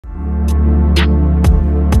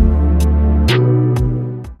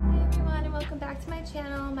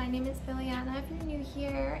is Eliana if you're new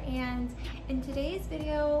here, and in today's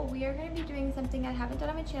video we are going to be doing something I haven't done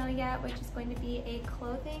on my channel yet, which is going to be a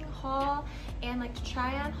clothing haul and like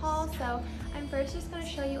try on haul. So I'm first just going to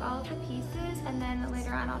show you all of the pieces, and then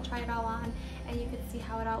later on I'll try it all on and you can see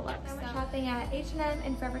how it all looks. I went shopping at H&M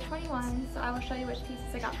and Forever 21, so I will show you which pieces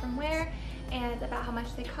I got from where and about how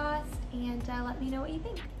much they cost, and let me know what you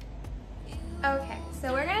think. Okay,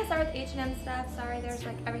 so we're gonna start with H&M stuff. Sorry, there's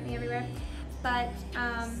like everything everywhere, but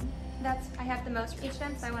I have the most from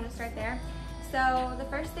H&M, so I want to start there. So the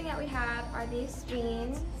first thing that we have are these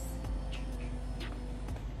jeans.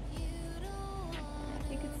 I don't know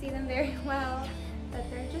if you can see them very well, but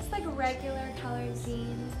they're just like regular colored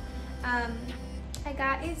jeans. I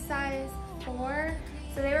got a size 4.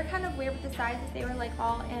 So they were kind of weird with the sizes. They were like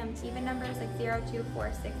all even numbers, like 0, 2,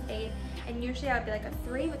 4, 6, 8. And usually I would be like a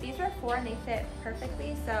 3, but these were 4 and they fit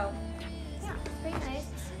perfectly. So yeah, it's pretty nice.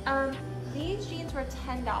 These jeans were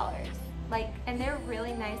 $10, and they're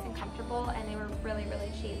really nice and comfortable, and they were really, really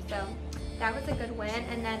cheap. So that was a good win.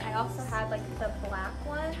 And then I also had like the black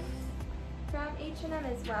ones from H&M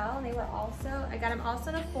as well. And they were also, I got them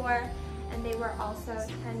also in a 4, and they were also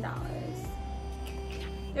 $10.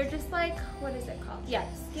 They're just like, what is it called? Yeah,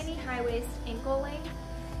 skinny high waist ankle length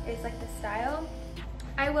is like the style.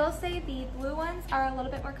 I will say the blue ones are a little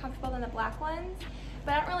bit more comfortable than the black ones,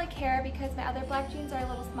 but I don't really care because my other black jeans are a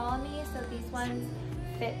little small on me, so these ones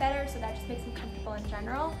fit better, so that just makes them comfortable in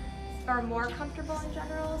general, or more comfortable in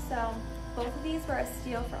general. So both of these were a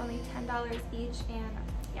steal for only $10 each, and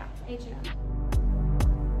yeah, H&M.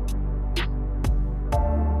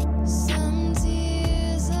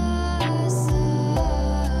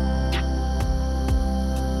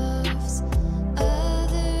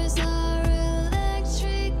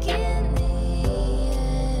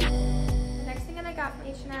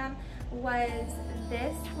 Was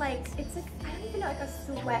this, like, it's like, I don't even know, like a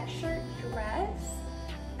sweatshirt dress.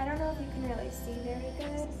 I don't know if you can really see very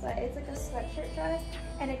good, but it's like a sweatshirt dress,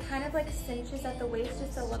 and it kind of like cinches at the waist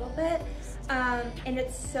just a little bit, and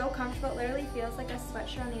it's so comfortable. It literally feels like a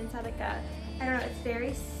sweatshirt on the inside, like a, I don't know, it's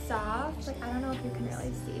very soft. Like, I don't know if you can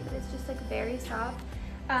really see, but it's just like very soft.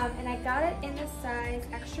 And I got it in the size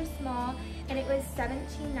extra small, and it was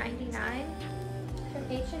 $17.99 from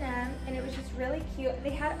H&M, and it was just really cute.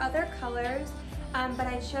 They had other colors, but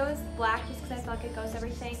I chose black just because I felt like it goes with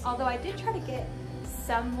everything. Although I did try to get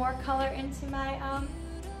some more color into my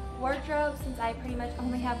wardrobe, since I pretty much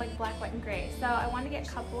only have like black, white, and gray. So I wanted to get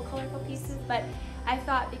a couple of colorful pieces, but I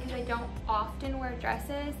thought because I don't often wear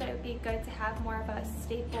dresses that it would be good to have more of a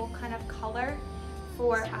staple kind of color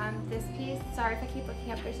for this piece. Sorry if I keep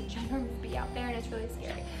looking up, there's a gender movie out there and it's really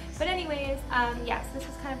scary. But anyways, yeah, so this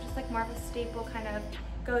is kind of just like more of a staple, kind of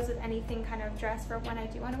goes with anything kind of dress for when I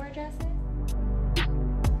do want to wear dresses.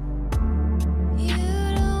 You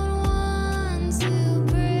don't want to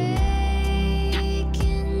break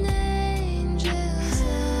an angel's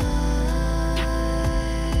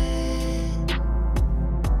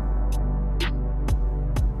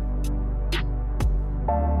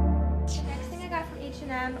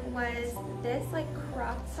was this like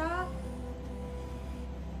crop top.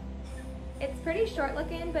 It's pretty short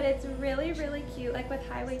looking, but it's really, really cute, like with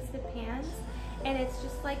high-waisted pants, and it's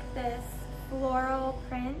just like this floral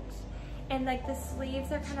print, and like the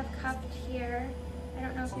sleeves are kind of cuffed here. I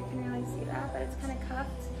don't know if you can really see that, but it's kind of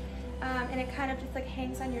cuffed, and it kind of just like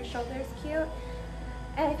hangs on your shoulders cute.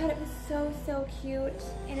 And I thought it was so, so cute,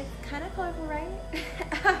 and it's kind of colorful, right?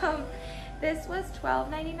 This was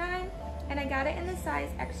 $12.99. and I got it in the size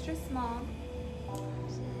extra small.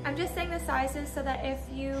 I'm just saying the sizes so that if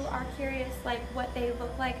you are curious like what they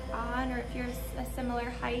look like on, or if you're a similar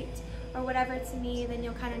height or whatever to me, then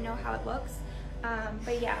you'll kind of know how it looks.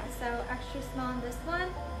 But yeah, so extra small on this one,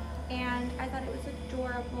 and I thought it was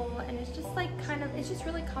adorable, and it's just like kind of, it's just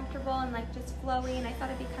really comfortable and like just flowy, and I thought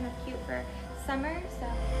it'd be kind of cute for summer, so.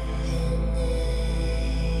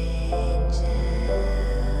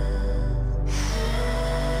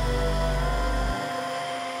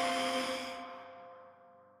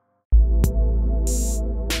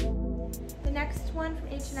 One from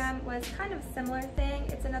H&M was kind of a similar thing.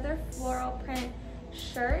 It's another floral print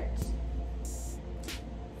shirt. See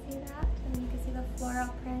that? And you can see the floral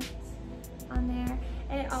print on there.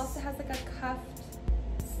 And it also has like a cuffed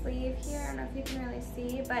sleeve here. I don't know if you can really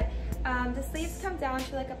see, but the sleeves come down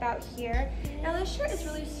to like about here. Now this shirt is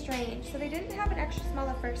really strange. So they didn't have an extra small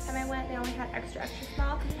the first time I went. They only had extra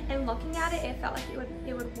small. And looking at it, it felt like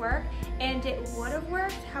it would work, and it would have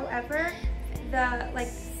worked. However, the like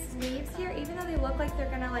sleeves here, even though they look like they're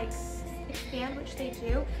gonna like expand, which they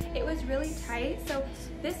do, it was really tight. So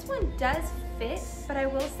this one does fit, but I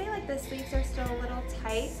will say like the sleeves are still a little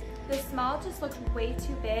tight. The small just looked way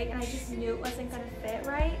too big, and I just knew it wasn't gonna fit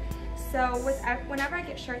right. So whenever I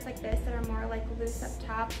get shirts like this that are more like loose up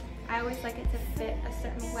top, I always like it to fit a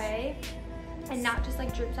certain way and not just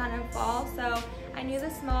like droop down and fall. So I knew the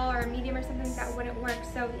small or medium or something like that wouldn't work,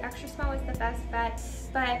 so the extra small was the best bet.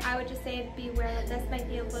 But I would just say beware that this might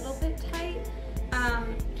be a little bit tight.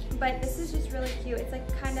 But this is just really cute. It's like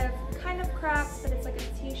kind of cropped, but it's like a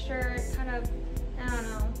t-shirt, kind of, I don't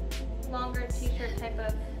know, longer t-shirt type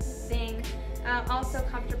of thing. Also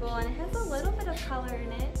comfortable, and it has a little bit of color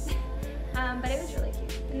in it. But it was really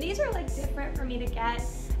cute. And these are like different for me to get.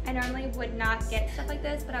 I normally would not get stuff like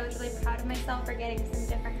this, but I was really proud of myself for getting some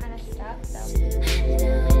different kind of stuff. So.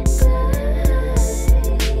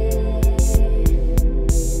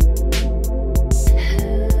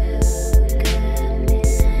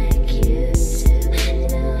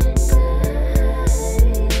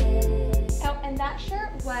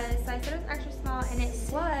 So I said it was extra small, and it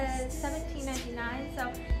was $17.99, so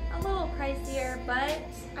a little pricier, but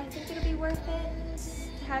I think it'll be worth it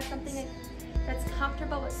to have something that's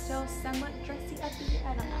comfortable but still somewhat dressy up.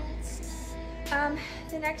 I don't know.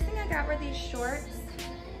 The next thing I got were these shorts.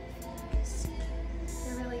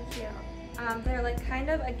 They're really cute. They're like kind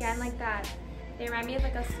of, again, like that. They remind me of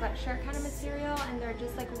like a sweatshirt kind of material, and they're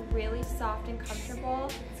just like really soft and comfortable.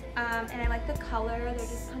 And I like the color. They're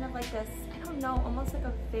just kind of like this, I don't know, almost like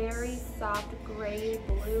a very soft gray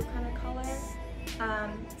blue kind of color.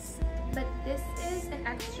 But this is an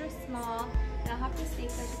extra small, and I'll have to see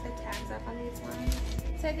if I took the tags off on these ones.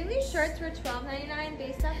 So I think these shorts were $12.99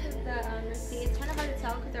 based off of the receipt. It's kind of hard to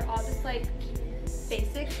tell because they're all just like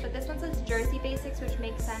basics, but this one says jersey basics, which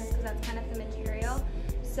makes sense because that's kind of the material.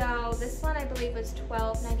 So this one I believe was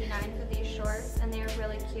 $12.99 for these shorts, and they were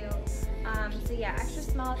really cute. So yeah, extra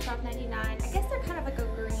small, $12.99. I guess they're kind of like a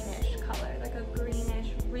greenish color, like a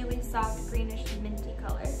greenish, really soft greenish minty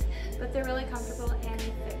color. But they're really comfortable and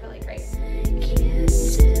they fit really great.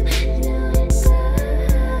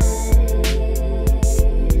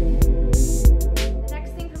 The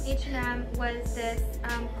next thing from H&M was this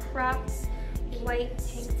cropped white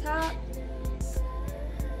tank top.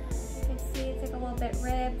 You can see it's like a little bit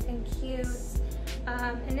ribbed and cute.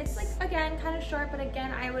 And it's like, again, kind of short, but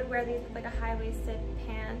again, I would wear these with like a high-waisted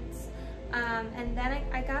pants. And then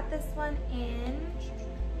I got this one in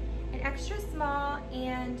an extra small,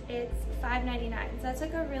 and it's $5.99. So that's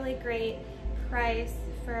like a really great price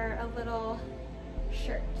for a little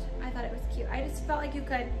shirt. I thought it was cute. I just felt like you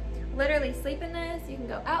could literally sleep in this, you can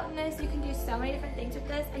go out in this, you can do so many different things with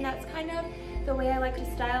this, and that's kind of the way I like to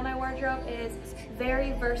style my wardrobe, is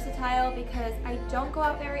very versatile, because I don't go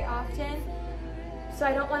out very often. So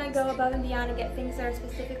I don't want to go above and beyond and get things that are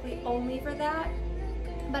specifically only for that.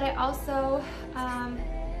 But I also,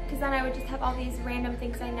 because then I would just have all these random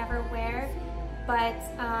things I never wear. But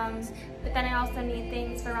then I also need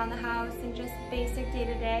things for around the house and just basic day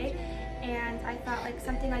to day. And I thought like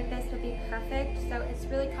something like this would be perfect. So it's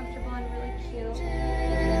really comfortable and really cute.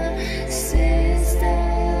 Sisters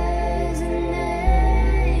and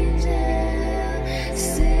angels,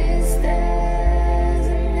 sisters.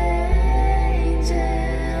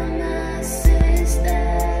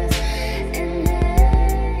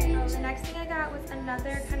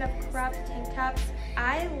 Another kind of cropped tank top.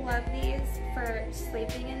 I love these for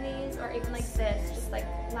sleeping in these, or even like this, just like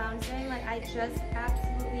lounging. Like I just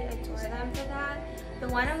absolutely adore them for that. The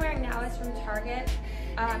one I'm wearing now is from Target.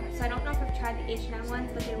 So I don't know if I've tried the H&M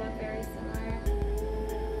ones, but they look very similar.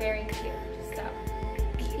 Very cute. So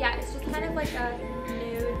yeah, it's just kind of like a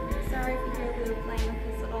nude. Sorry if you hear Lou playing with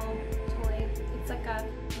his little toy. It's like a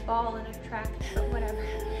ball in a track, but whatever.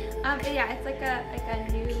 But yeah, it's like a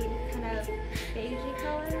nude kind of beigey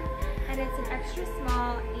color, and it's an extra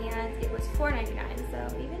small, and it was $4.99, so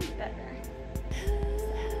even better. So,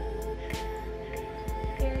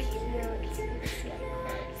 very cute. You can see it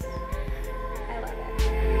close. I love it.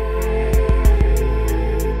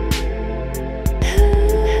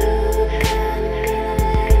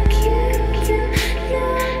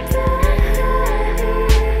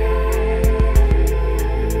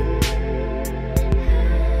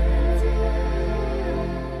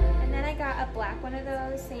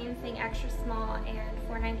 Same thing, extra small, and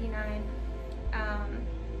 $4.99.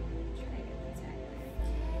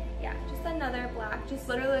 Yeah, just another black, just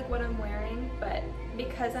literally like what I'm wearing, but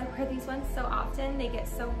because I wear these ones so often, they get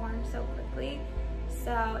so worn so quickly,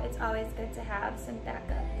 so it's always good to have some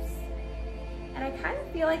backups. And I kind of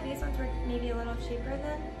feel like these ones were maybe a little cheaper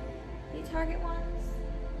than the Target ones.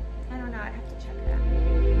 I don't know, I'd have to check that.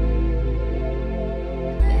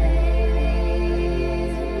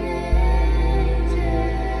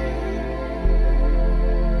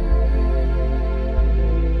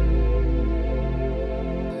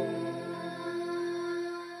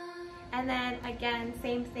 again,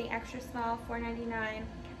 same thing, extra small, $4.99,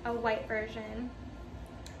 a white version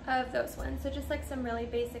of those ones. So just like some really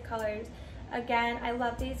basic colors. Again, I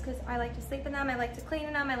love these because I like to sleep in them, I like to clean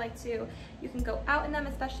in them, you can go out in them,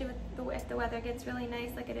 especially if the weather gets really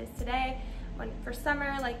nice like it is today. For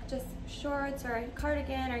summer, like just shorts or a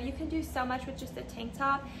cardigan, or you can do so much with just a tank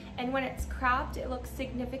top, and when it's cropped it looks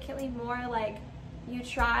significantly more like you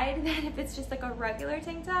tried than if it's just like a regular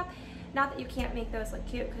tank top. Not that you can't make those look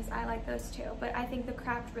cute, because I like those too, but I think the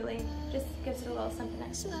cropped really just gives it a little something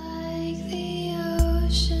extra. Like the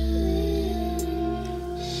ocean,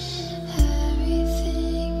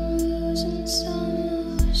 everything moves in slow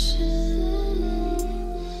motion.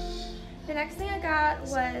 The next thing I got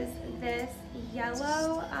was this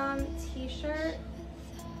yellow t-shirt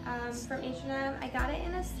from H&M. I got it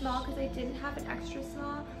in a small because I didn't have an extra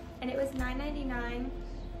small, and it was $9.99.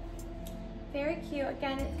 Very cute.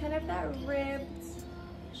 Again, it's kind of that ribbed,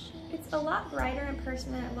 it's a lot brighter in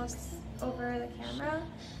person than it looks over the camera.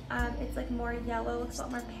 It's like more yellow, looks a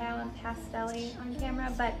lot more pale and pastel-y on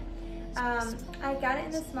camera, but I got it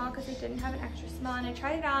in the small because I didn't have an extra small, and I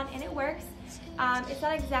tried it on and it works. It's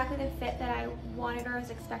not exactly the fit that I wanted or was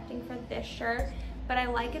expecting for this shirt, but I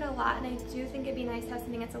like it a lot, and I do think it'd be nice to have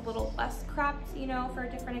something that's a little less cropped, you know, for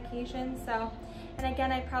different occasions. So, and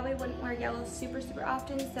again, I probably wouldn't wear yellow super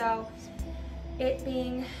often, so it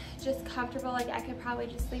being just comfortable, like I could probably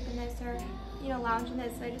just sleep in this or, you know, lounge in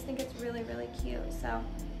this. So I just think it's really cute. So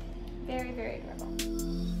very adorable.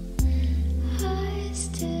 I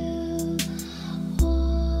still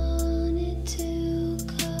wanted to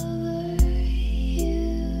cover you.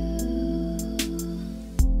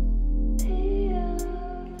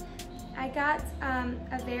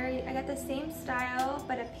 I got the same style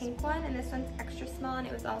but a pink one, and this one's extra small, and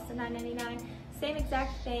it was also $9.99. Same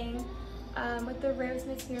exact thing. With the ribs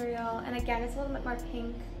material, and again, it's a little bit more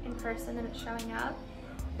pink in person than it's showing up,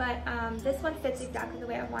 but this one fits exactly the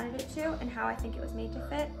way I wanted it to and how I think it was made to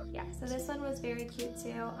fit. Yeah, so this one was very cute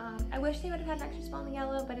too. I wish they would have had an extra small in the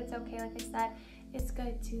yellow, but it's okay. Like I said, it's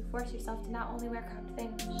good to force yourself to not only wear cropped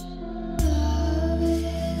things. Love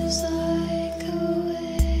is like a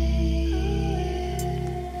wave.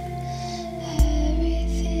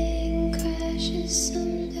 Everything crashes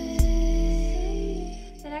someday.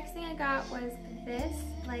 The next thing I got was this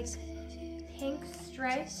like pink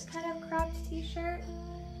striped kind of cropped t-shirt.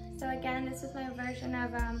 So again, this is my version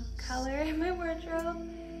of color in my wardrobe.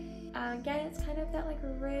 Again, it's kind of that like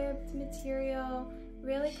ribbed material,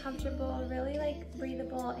 really comfortable, really like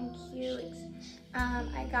breathable and cute.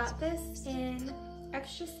 I got this in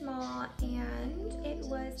extra small, and it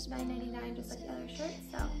was $9.99 just like the other shirt.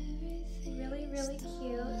 So really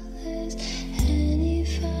cute. Any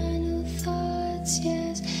final thoughts?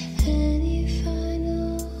 Yes. Any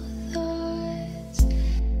final thoughts?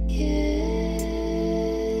 Yes.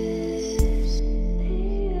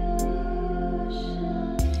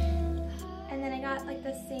 And then I got like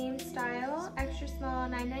the same style, extra small,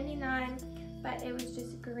 $9.99, but it was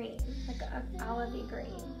just green, like a olivey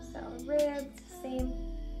green. So ribbed, same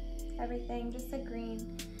everything, just a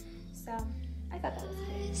green. So I thought that was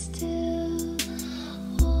cute. I still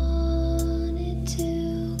wanted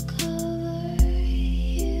to cover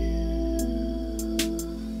you.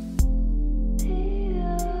 The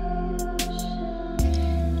ocean,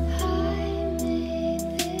 I made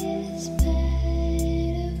this bed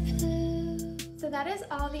of blue. So that is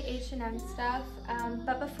all the H&M stuff.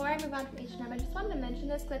 But before I move on from H&M, I just wanted to mention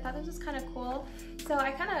this because I thought this was kind of cool. So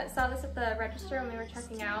I kind of saw this at the register when we were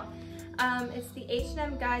checking out. It's the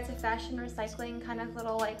H&M Guide to Fashion Recycling kind of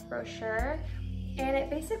little like brochure, and it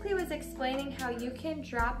basically was explaining how you can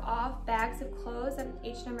drop off bags of clothes at an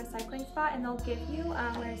H&M recycling spot, and they'll give you,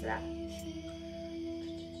 where is it at?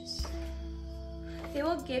 They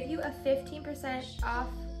will give you a 15% off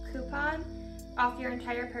coupon off your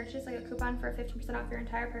entire purchase, like a coupon for 15% off your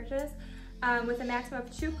entire purchase, with a maximum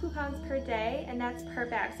of 2 coupons per day, and that's per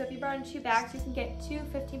bag. So if you brought in 2 bags, you can get 2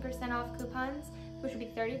 15% off coupons, which would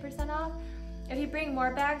be 30% off. If you bring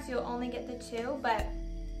more bags, you'll only get the 2, but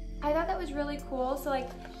I thought that was really cool. So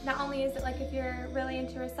like, not only is it like if you're really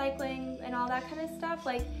into recycling and all that kind of stuff,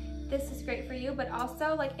 like this is great for you, but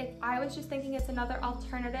also like I was just thinking it's another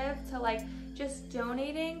alternative to like just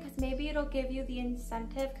donating, because maybe it'll give you the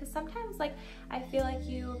incentive, because sometimes like I feel like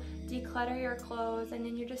you declutter your clothes and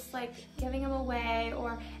then you're just like giving them away,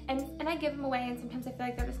 or and I give them away, and sometimes I feel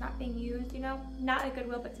like they're just not being used, you know, not at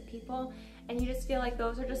Goodwill but to people, and you just feel like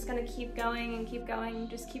those are just gonna keep going and keep going,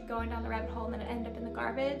 just keep going down the rabbit hole and then end up in the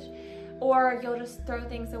garbage. Or you'll just throw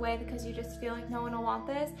things away because you just feel like no one will want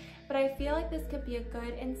this. But I feel like this could be a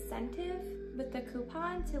good incentive with the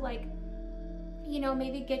coupon to like you know,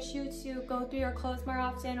 maybe get you to go through your clothes more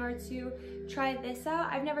often or to try this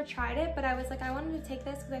out. I've never tried it, but I was like, I wanted to take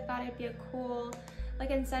this because I thought it'd be a cool, like,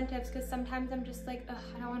 incentives, because sometimes I'm just like, ugh,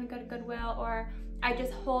 I don't want to go to Goodwill, or I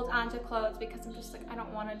just hold on to clothes because I'm just like, I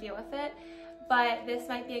don't want to deal with it. But this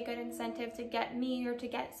might be a good incentive to get me or to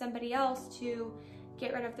get somebody else to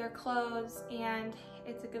get rid of their clothes, and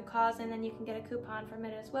it's a good cause, and then you can get a coupon from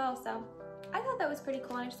it as well. So I thought that was pretty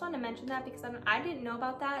cool, and I just wanted to mention that because I didn't know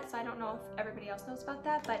about that, so I don't know if everybody else knows about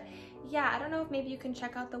that. But yeah, I don't know if maybe you can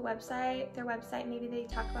check out the website, their website, maybe they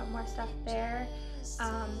talk about more stuff there.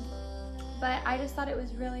 But I just thought it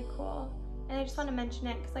was really cool, and I just want to mention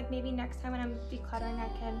it because, like, maybe next time when I'm decluttering, I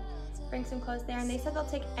can bring some clothes there. And they said they'll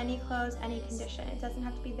take any clothes, any condition. It doesn't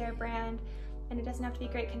have to be their brand, and it doesn't have to be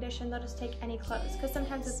great condition. They'll just take any clothes, because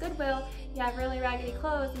sometimes with Goodwill you have really raggedy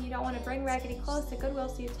clothes and you don't want to bring raggedy clothes to Goodwill,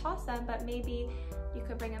 so you toss them, but maybe you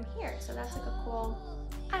could bring them here. So that's like a cool,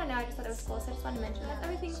 I don't know, I just thought it was cool, so I just wanted to mention that.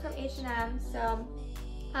 Everything's from H&M. So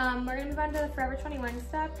we're gonna move on to the Forever 21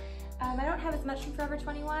 stuff. I don't have as much from Forever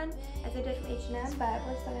 21 as I did from H&M, but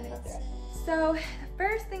we're still gonna go through it. So the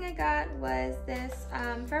first thing I got was this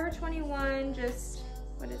Forever 21, just,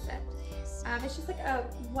 what is it? It's just like a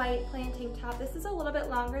white plain tank top. This is a little bit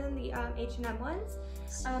longer than the H&M ones,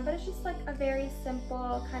 but it's just like a very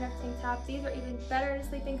simple kind of tank top. These are even better to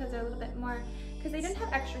sleep in because they're a little bit more, because they didn't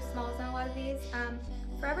have extra smalls in a lot of these.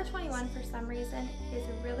 Forever 21 for some reason is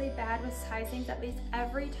really bad with sizings. At least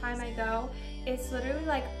every time I go, it's literally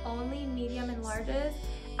like only medium and larges.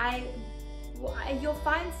 You'll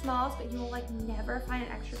find smalls, but you will like never find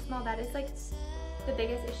an extra small. That is like the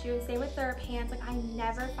biggest issue. Same with their pants. Like, I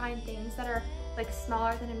never find things that are like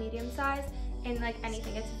smaller than a medium size in like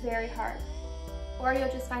anything. It's very hard. Or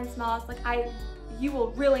you'll just find smalls. Like, you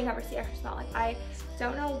will really never see extra small. Like, I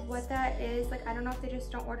don't know what that is. Like, I don't know if they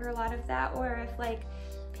just don't order a lot of that, or if like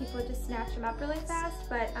people just snatch them up really fast.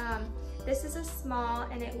 But this is a small,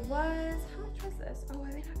 and it was, how much was this? Oh,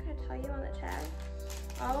 I'm not gonna tell you on the tag.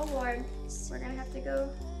 Oh Lord, we're gonna have to go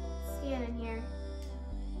scan in here.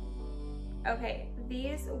 Okay,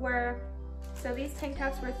 these tank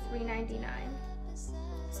tops were $3.99.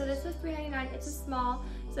 So this was $3.99. It's a small,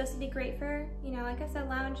 so this would be great for, you know, like I said,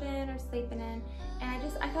 lounging or sleeping in. And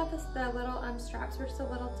I thought the little straps were just a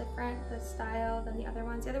little different, the style, than the other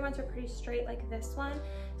ones. The other ones are pretty straight like this one.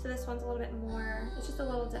 So this one's a little bit more, it's just a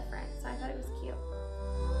little different. So I thought it was cute.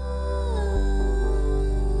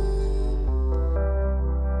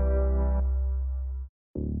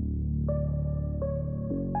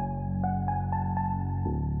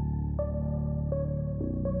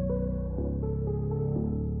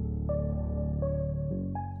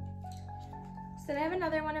 So I have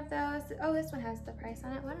another one of those. Oh, this one has the price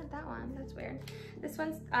on it. Why not that one? That's weird. This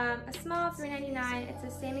one's a small, $3.99. It's the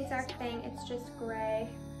same exact thing. It's just gray.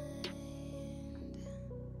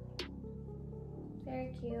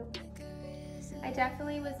 Very cute. I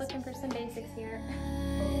definitely was looking for some basics here.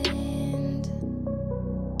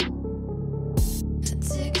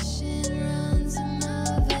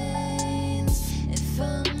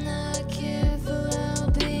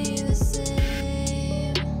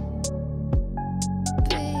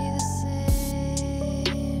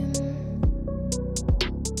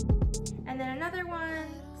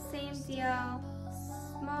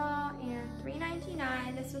 Small and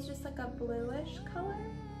 $3.99. This was just like a bluish color.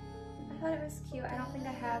 I thought it was cute. I don't think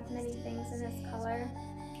I have many things in this color.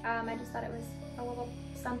 I just thought it was a little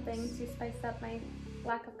something to spice up my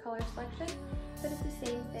lack of color selection. But it's the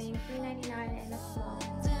same thing, $3.99 and a small.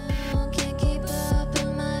 Can't keep up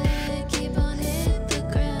in my head, keep on hitting the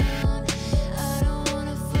ground. I don't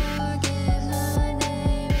wanna forget my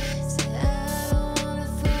name. Say I don't wanna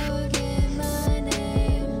forget my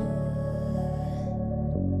name.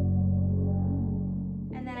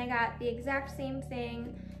 And then I got the exact same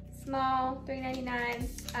thing, small,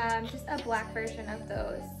 $3.99, just a black version of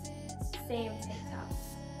those same tank tops.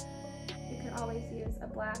 You can always use a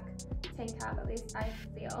black tank top, at least I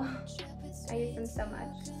feel. I use them so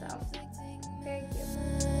much, so very cute.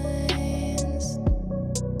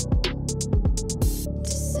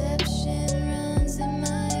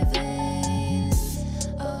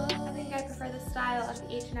 I think I prefer the style of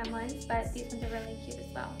the H&M ones, but these ones are really cute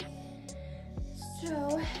as well.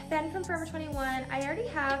 So then from Forever 21, I already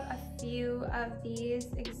have a few of these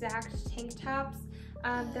exact tank tops.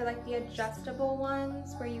 They're like the adjustable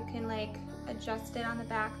ones where you can like adjust it on the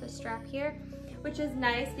back, the strap here, which is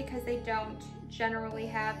nice because they don't generally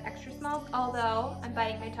have extra smalls, although I'm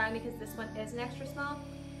biting my tongue because this one is an extra small,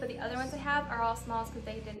 but the other ones I have are all smalls because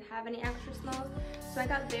they didn't have any extra smalls. So I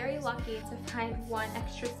got very lucky to find one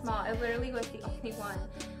extra small. It literally was the only one.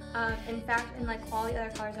 In fact, in like all the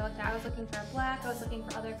other colors I looked at, I was looking for a black, I was looking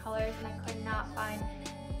for other colors, and I could not find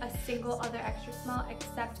a single other extra small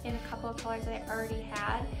except in a couple of colors that I already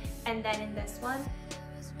had, and then in this one.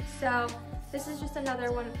 So this is just another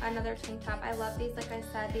tank top. I love these. Like I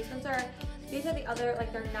said, these are the other,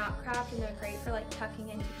 like, they're not cropped and they're great for like tucking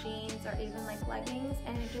into jeans or even like leggings,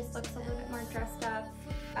 and it just looks a little bit more dressed up.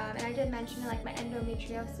 And I did mention in like my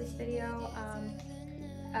endometriosis video,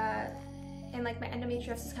 in like my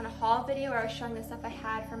endometriosis kind of haul video where I was showing the stuff I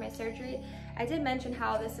had for my surgery, I did mention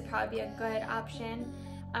how this would probably be a good option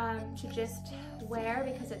to just wear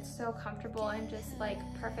because it's so comfortable and just like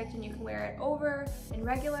perfect, and you can wear it over in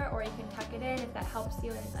regular, or you can tuck it in if that helps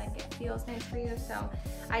you and like it feels nice for you. So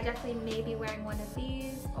I definitely may be wearing one of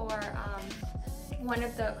these or one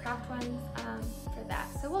of the cropped ones for that,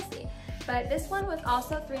 so we'll see. But this one was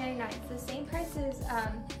also $3.99. It's the same price as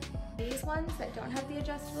these ones that don't have the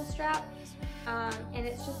adjustable strap, and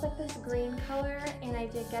it's just like this green color, and I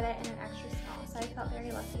did get it in an extra small, so I felt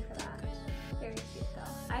very lucky for that. Very cute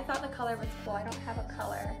though. I thought the color was cool. I don't have a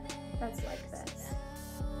color that's like this.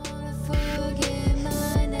 That's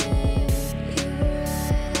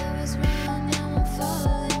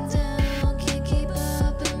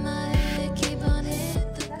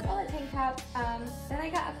all the tank tops. Then I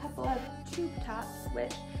got a couple of tube tops,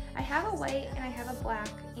 which I have a white and I have a black,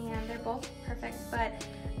 and they're both perfect, but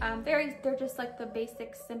they're just like the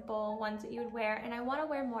basic simple ones that you would wear, and I want to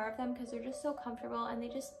wear more of them because they're just so comfortable and they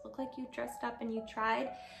just look like you dressed up and you tried.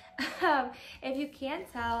 If you can't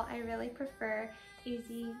tell, I really prefer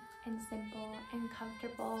easy and simple and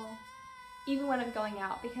comfortable even when I'm going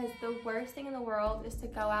out, because the worst thing in the world is to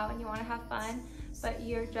go out and you want to have fun but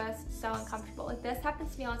you're just so uncomfortable. Like, this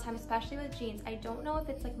happens to me all the time, especially with jeans. I don't know if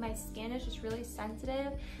it's like my skin is just really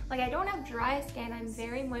sensitive. Like, I don't have dry skin, I'm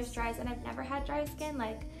very moisturized, and I've never had dry skin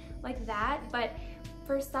like that, but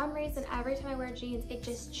for some reason every time I wear jeans it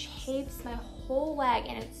just chafes my whole leg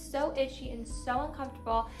and it's so itchy and so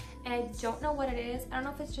uncomfortable, and I don't know what it is. I don't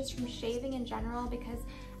know if it's just from shaving in general, because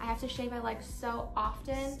I have to shave my legs so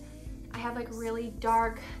often. I have like really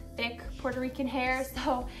dark, thick Puerto Rican hair,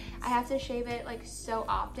 so I have to shave it like so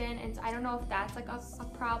often, and I don't know if that's like a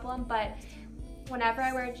problem, but whenever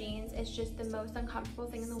I wear jeans, it's just the most uncomfortable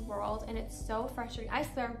thing in the world, and it's so frustrating. I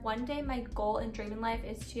swear, one day my goal and dream in life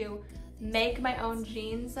is to make my own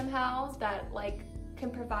jeans somehow that like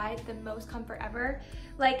can provide the most comfort ever.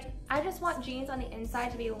 Like, I just want jeans on the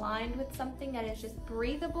inside to be lined with something that is just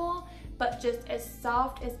breathable, but just as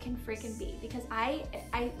soft as can freaking be, because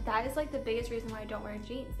that is like the biggest reason why I don't wear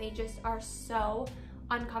jeans. They just are so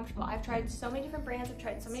uncomfortable. I've tried so many different brands, I've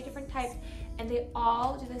tried so many different types, and they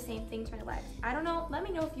all do the same thing to my legs. I don't know, let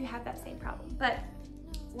me know if you have that same problem, but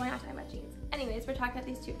we're not talking about jeans. Anyways, we're talking about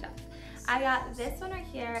these tube tops. I got this one right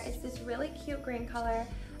here. It's this really cute green color.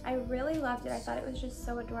 I really loved it. I thought it was just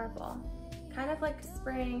so adorable. Kind of like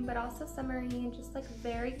spring, but also summery, and just like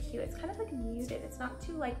very cute. It's kind of like muted. It's not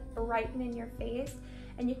too like bright and in your face,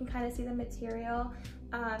 and you can kind of see the material.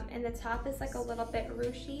 And the top is like a little bit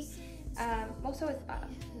ruchy. Also it's bottom.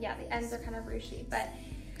 Yeah, the ends are kind of ruchy, but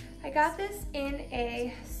I got this in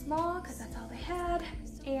a small because that's all they had,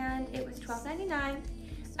 and it was $12.99.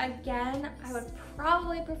 Again, I would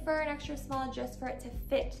probably prefer an extra small just for it to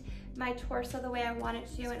fit my torso the way I want it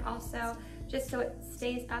to, and also just so it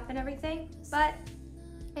stays up and everything, but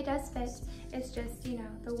it does fit. It's just, you know,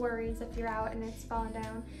 the worries if you're out and it's falling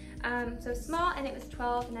down. So small, and it was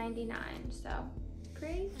 $12.99, so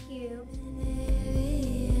pretty cute.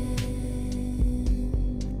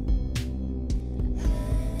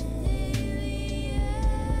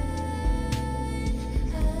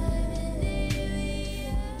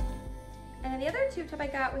 The other tube top I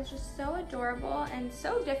got was just so adorable and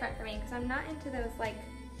so different for me, because I'm not into those, like,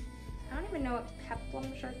 I don't even know what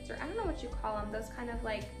peplum shirts, or I don't know what you call them, those kind of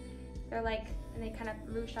like, they're like, and they kind of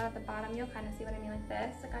ruche out at the bottom. You'll kind of see what I mean, like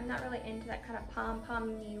this. Like, I'm not really into that kind of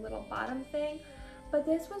pom-pom-y little bottom thing, but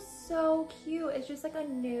this was so cute. It's just like a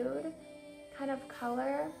nude kind of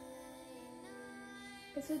color.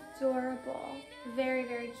 It's adorable. Very,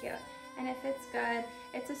 very cute. And it fits good.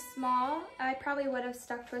 It's a small. I probably would have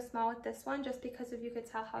stuck to a small with this one just because if you could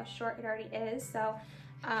tell how short it already is. So,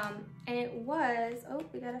 and it was, oh,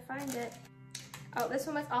 we gotta find it. Oh, this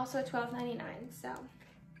one was also $12.99. So,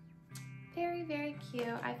 very, very cute.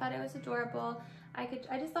 I thought it was adorable. I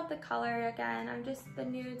just love the color again. I'm just, the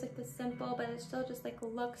nudes, like the simple, but it still just like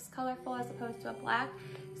looks colorful as opposed to a black.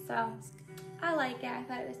 So, I like it. I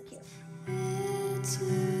thought it was cute.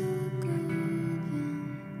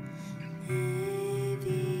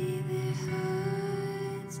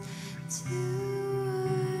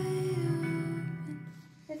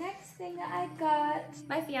 The next thing that I got,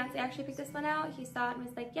 my fiance actually picked this one out. He saw it and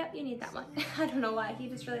was like, yep, you need that one. I don't know why, he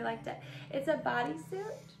just really liked it. It's a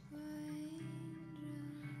bodysuit.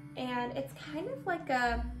 And it's kind of like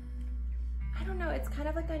a, I don't know, it's kind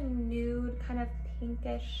of like a nude, kind of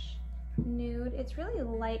pinkish nude. It's really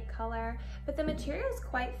light color, but the material is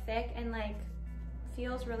quite thick and like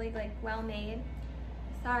feels really like well made.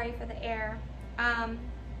 Sorry for the air.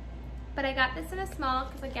 But I got this in a small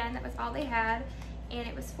because again, that was all they had, and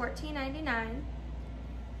it was $14.99.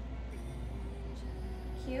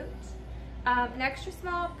 Cute. An extra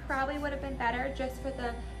small probably would have been better just for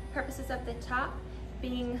the purposes of the top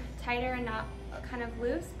being tighter and not kind of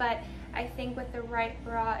loose, but I think with the right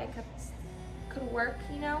bra it could work,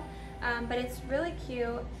 you know. But it's really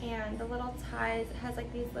cute, and the little ties, it has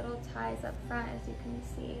like these little ties up front, as you can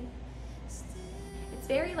see. It's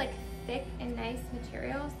very like thick and nice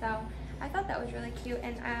material, so I thought that was really cute.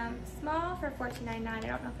 And small for $14.99. I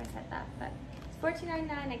don't know if I said that, but it's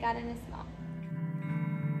 $14.99. I got it in a small.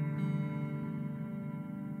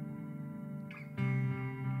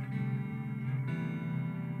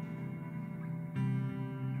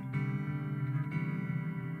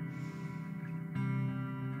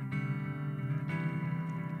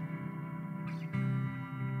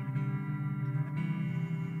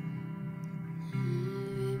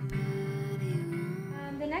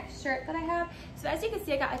 Shirt that I have. So as you can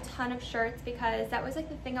see, I got a ton of shirts because that was like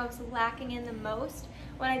the thing I was lacking in the most.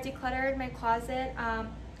 When I decluttered my closet,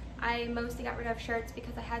 I mostly got rid of shirts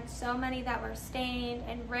because I had so many that were stained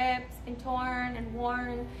and ripped and torn and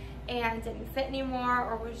worn and didn't fit anymore,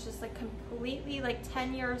 or was just like completely like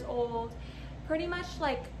 10 years old. Pretty much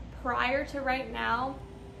like prior to right now,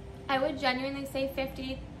 I would genuinely say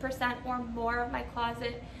 50% or more of my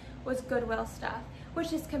closet was Goodwill stuff,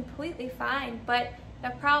 which is completely fine, but the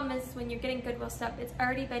problem is when you're getting Goodwill stuff, it's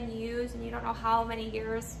already been used and you don't know how many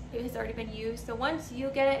years it has already been used. So once you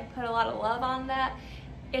get it and put a lot of love on that,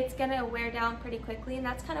 it's gonna wear down pretty quickly, and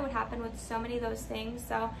that's kind of what happened with so many of those things.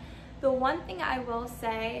 So the one thing I will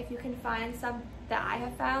say, if you can find some that I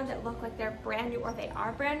have found that look like they're brand new or they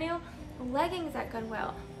are brand new, leggings at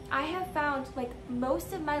Goodwill. I have found like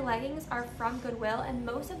most of my leggings are from Goodwill, and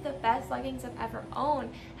most of the best leggings I've ever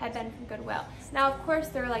owned have been from Goodwill. Now, of course,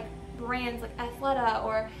 they're like brands like Athleta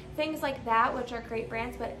or things like that, which are great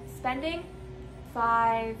brands, but spending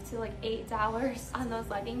 $5 to like $8 on those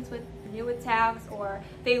leggings with new with tags, or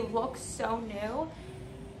they look so new,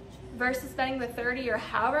 versus spending the $30 or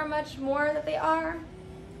however much more that they are,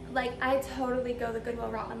 like I totally go the Goodwill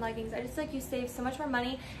route on leggings. I just like you save so much more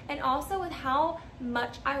money, and also with how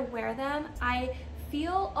much I wear them, I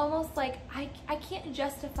feel almost like I can't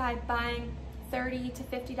justify buying $30 to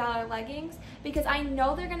 $50 leggings because I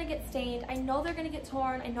know they're gonna get stained, I know they're gonna get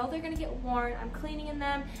torn, I know they're gonna get worn, I'm cleaning in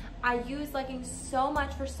them. I use leggings so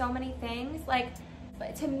much for so many things. Like,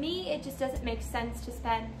 to me, it just doesn't make sense to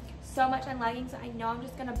spend so much on leggings I know I'm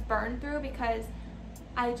just gonna burn through because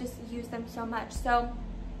I just use them so much. So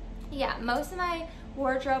yeah, most of my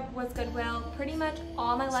wardrobe was Goodwill. Pretty much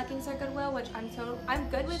all my leggings are Goodwill, which I'm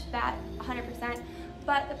good with that 100%.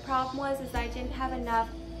 But the problem was I didn't have enough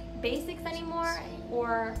basics anymore,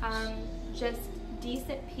 or just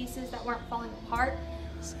decent pieces that weren't falling apart.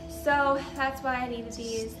 So that's why I needed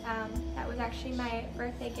these. That was actually my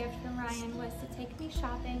birthday gift from Ryan, was to take me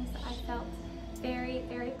shopping. So I felt very,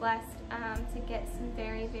 very blessed to get some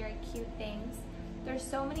very, very cute things. There's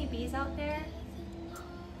so many bees out there.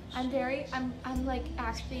 I'm like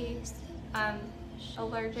actually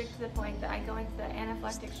allergic to the point that I go into the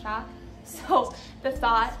anaphylactic shock. So the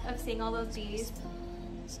thought of seeing all those bees,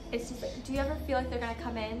 it's just like, do you ever feel like they're gonna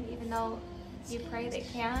come in even though you pray they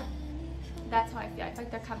can't? That's how I feel. I feel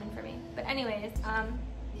like they're coming for me. But anyways, I'm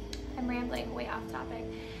rambling way off topic.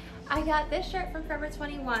 I got this shirt from Forever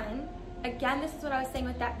 21. Again, this is what I was saying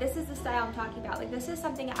with that. This is the style I'm talking about. Like, this is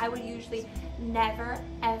something I would usually never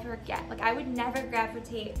ever get. Like, I would never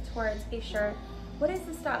gravitate towards a shirt. What is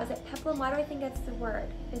the style? Is it peplum? Why do I think that's the word?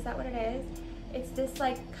 Is that what it is? It's this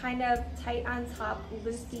like kind of tight on top,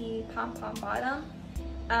 loosey pom-pom bottom.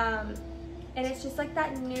 And it's just like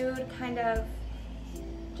that nude kind of,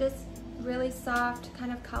 just really soft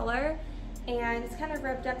kind of color. And it's kind of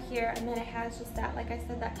ripped up here, and then it has just that, like I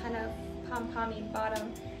said, that kind of pom-pommy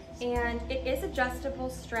bottom. And it is adjustable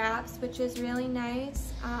straps, which is really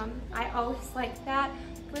nice. I always like that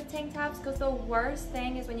with tank tops, because the worst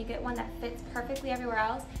thing is when you get one that fits perfectly everywhere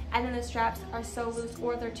else and then the straps are so loose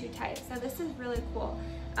or they're too tight. So this is really cool.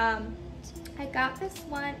 I got this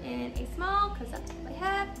one in a small because that's what I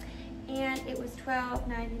had, and it was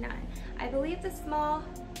 $12.99. I believe the small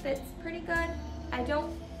fits pretty good. I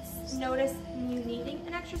don't notice you needing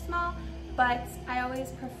an extra small, but I always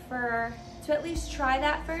prefer to at least try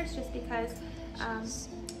that first, just because,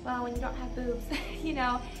 well, when you don't have boobs, you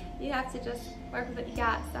know, you have to just work with what you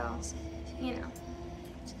got, so, you know,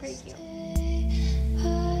 it's pretty cute.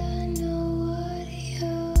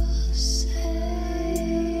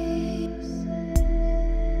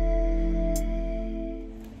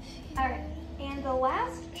 Alright, and the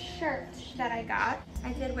last shirt that I got,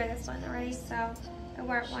 I did wear this one already, so I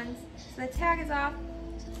wore it once. So the tag is off.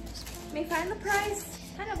 Let me find the price.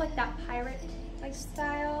 It's kind of like that pirate-like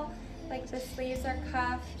style. Like the sleeves are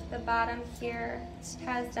cuffed, the bottom here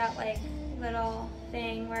has that like little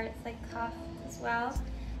thing where it's like cuffed as well.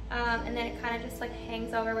 And then it kind of just like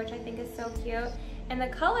hangs over, which I think is so cute. And the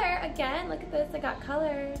color, again, look at this, I got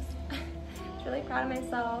colors. I'm really proud of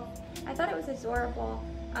myself. I thought it was adorable.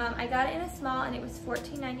 I got it in a small and it was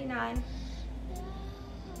 $14.99.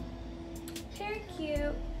 Very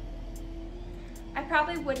cute. I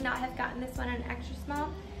probably would not have gotten this one in an extra small.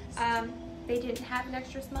 They didn't have an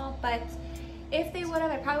extra small, but if they would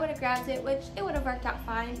have, I probably would have grabbed it, which it would have worked out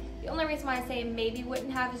fine. The only reason why I say maybe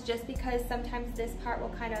wouldn't have is just because sometimes this part will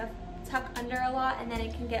kind of tuck under a lot and then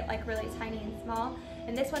it can get like really tiny and small.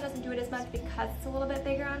 And this one doesn't do it as much because it's a little bit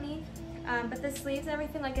bigger on me. But the sleeves and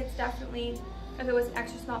everything, like it's definitely, if it was an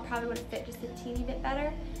extra small, it probably would have fit just a teeny bit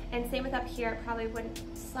better. And same with up here, it probably wouldn't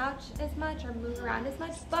slouch as much or move around as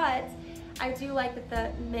much, but I do like that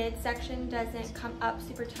the midsection doesn't come up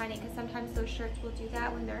super tiny, because sometimes those shirts will do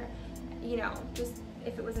that when they're, you know, just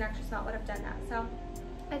if it was an extra small, it would have done that. So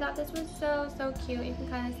I thought this was so cute. You can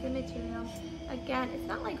kind of see the material. Again, it's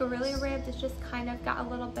not like really ribbed, it's just kind of got a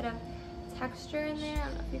little bit of texture in there. I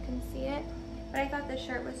don't know if you can see it, but I thought this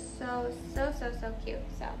shirt was so cute.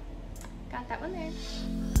 So got that one there.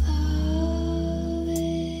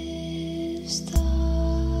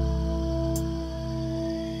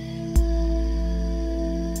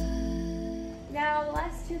 Now the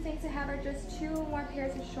last two things I have are just two more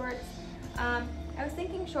pairs of shorts. I was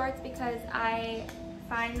thinking shorts because I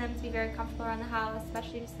find them to be very comfortable around the house,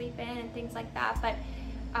 especially to sleep in and things like that, but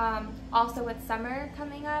also with summer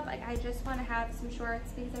coming up, like I just want to have some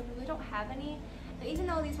shorts because I really don't have any. And even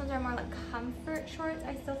though these ones are more like comfort shorts,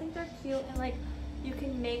 I still think they're cute and like you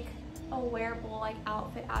can make a wearable like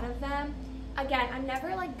outfit out of them. Again, I'm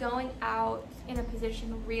never like going out in a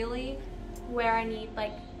position really where I need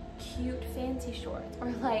like cute fancy shorts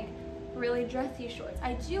or like really dressy shorts.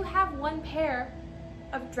 I do have one pair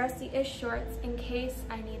of dressy-ish shorts in case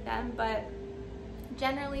I need them, but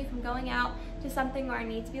generally if I'm going out to something where I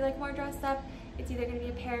need to be like more dressed up, it's either going to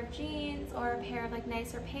be a pair of jeans or a pair of like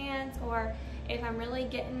nicer pants, or if I'm really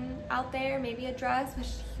getting out there, maybe a dress, which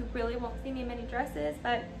you really won't see me in many dresses.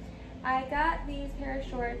 But I got these pair of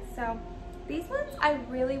shorts. So these ones I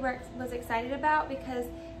really was excited about because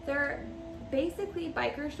they're basically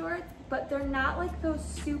biker shorts, but they're not like those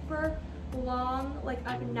super long, like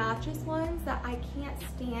obnoxious ones that I can't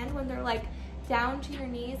stand when they're like down to your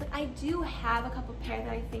knees. Like I do have a couple pair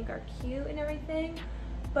that I think are cute and everything,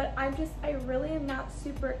 but I really am not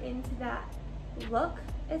super into that look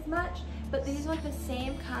as much. But these want the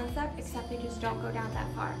same concept, except they just don't go down that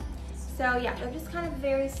far. So yeah, they're just kind of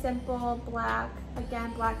very simple, black.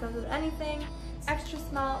 Again, black goes with anything. Extra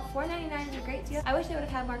small, $4.99 is a great deal. I wish they would have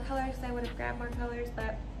had more colors, because I would have grabbed more colors,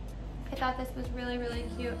 but I thought this was really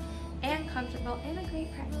cute and comfortable and a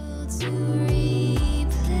great price.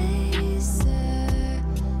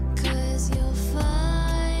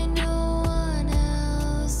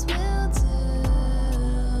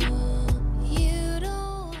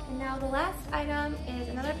 And now the last item is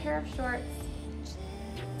another pair of shorts,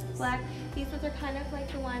 black. These ones are kind of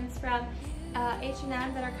like the ones from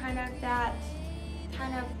H&M that are kind of that, I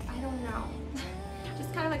don't know,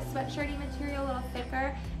 just kind of like sweatshirty material, a little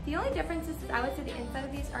thicker. The only difference is I would say the inside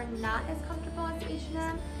of these are not as comfortable as the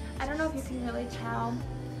H&M. I don't know if you can really tell,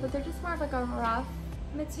 but they're just more of like a rough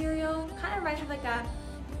material. Kind of reminds me of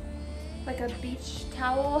like a beach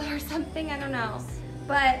towel or something, I don't know.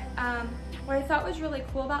 But what I thought was really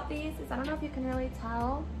cool about these is, I don't know if you can really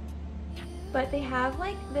tell, but they have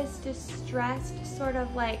like this distressed sort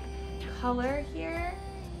of like color here.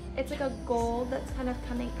 It's like a gold that's kind of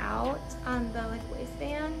coming out on the like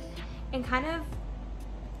waistband, and kind of,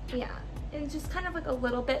 yeah, and just kind of like a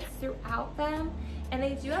little bit throughout them. And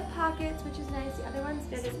they do have pockets, which is nice. The other ones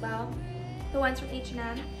did as well, the ones from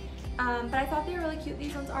H&M. But I thought they were really cute.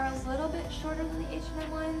 These ones are a little bit shorter than the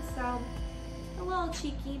H&M ones, so a little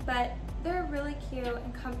cheeky, but they're really cute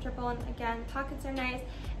and comfortable. And again, pockets are nice.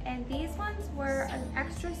 And these ones were an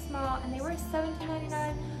extra small, and they were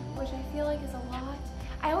 $17.99, which I feel like is a lot.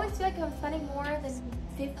 I always feel like I'm spending more than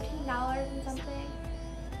 $15 and something.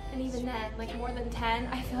 And and even then, like more than 10,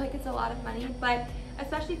 I feel like it's a lot of money, but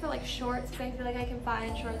especially for like shorts, because I feel like I can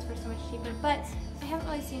find shorts for so much cheaper, but I haven't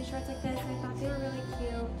really seen shorts like this, and I thought they were really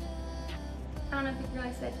cute. I don't know if you can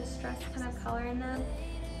really see that distressed kind of color in them,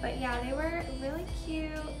 but yeah, they were really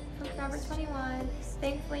cute from Forever 21.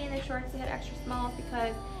 Thankfully in the shorts they had extra smalls,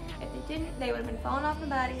 because if they didn't, they would have been falling off my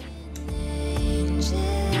body.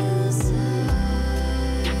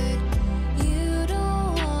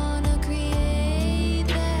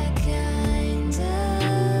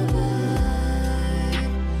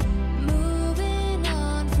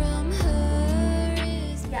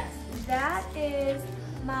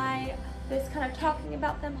 This kind of talking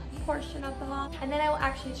about them portion of the haul, and then I will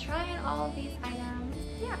actually try on all of these items,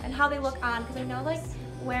 yeah, and how they look on, because I know like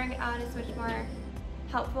wearing it on is much more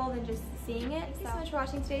helpful than just seeing it. Thank you so much for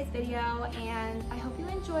watching today's video, and I hope you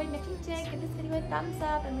enjoyed. And if you did, give this video a thumbs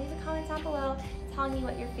up and leave a comment down below telling me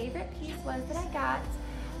what your favorite piece was that I got,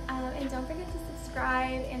 and don't forget to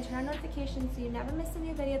subscribe and turn on notifications so you never miss a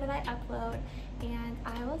new video that I upload, and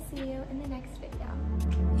I will see you in the next video.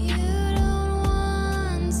 You don't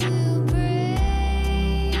want to